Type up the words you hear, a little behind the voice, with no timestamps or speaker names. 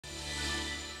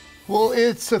Well,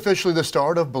 it's officially the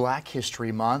start of Black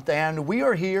History Month, and we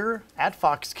are here at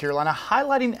Fox Carolina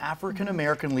highlighting African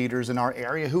American leaders in our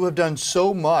area who have done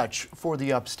so much for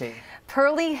the Upstate.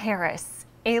 Pearlie Harris,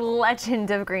 a legend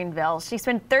of Greenville. She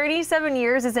spent 37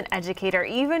 years as an educator,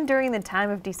 even during the time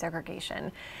of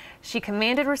desegregation. She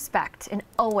commanded respect and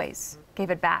always gave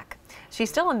it back.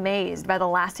 She's still amazed by the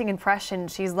lasting impression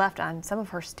she's left on some of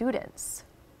her students.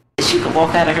 She could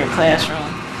walk out of her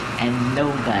classroom and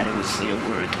nobody would say a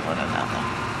word to one another.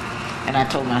 And I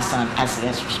told my son, I said,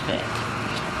 that's respect.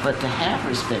 But to have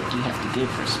respect, you have to give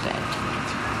respect.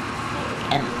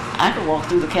 And I could walk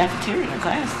through the cafeteria in the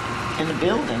class, in the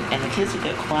building, and the kids would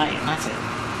get quiet. And I said,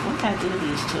 what can I do to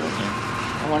these children?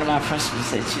 And one of my principals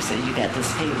said, she said, you got this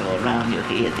halo around your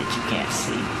head that you can't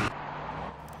see.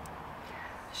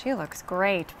 She looks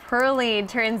great. Pearlie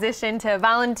transitioned to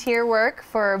volunteer work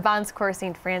for Bon Secours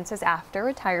St. Francis after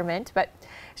retirement, but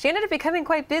she ended up becoming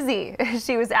quite busy.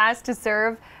 She was asked to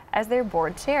serve as their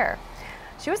board chair.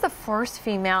 She was the first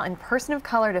female and person of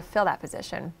color to fill that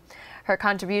position. Her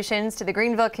contributions to the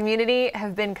Greenville community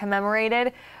have been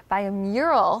commemorated by a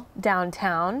mural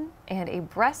downtown and a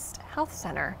breast health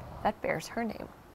center that bears her name.